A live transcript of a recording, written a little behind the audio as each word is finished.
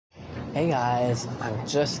Hey guys, I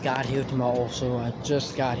just got here to my old school.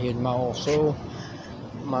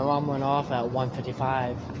 My mom went off at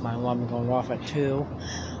 1:55. My mom going off at 2.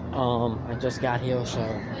 I just got here, so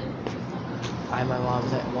my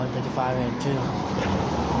mom's at 1:55 and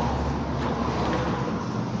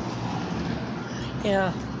 2.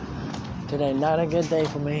 Yeah, today not a good day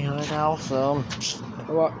for me right now, so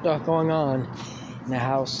what's going on in the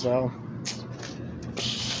house, so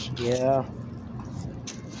yeah.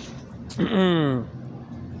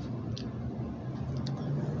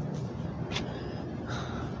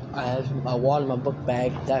 I have my water in my book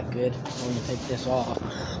bag. That good. I'm going to take this off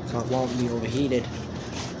so it won't be overheated.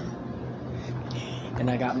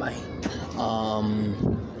 And I got my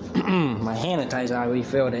my hand sanitizer. I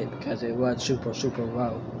refilled it because it was super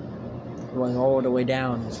low. It wasn't all the way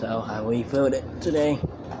down, so I refilled it today.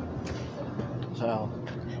 So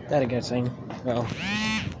that's a good thing. So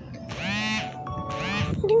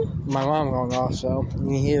my alarm going off, so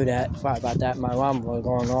you hear that. Sorry about that. My alarm was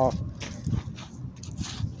going off.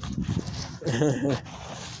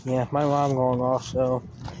 Yeah, my alarm going off, so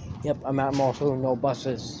yep, I'm at Mosul, no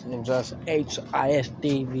buses, and just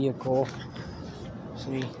HISD vehicle.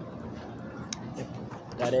 See? Yep,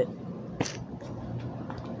 that it.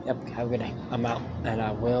 Yep, have a good day. I'm out, and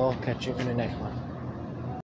I will catch you in the next one.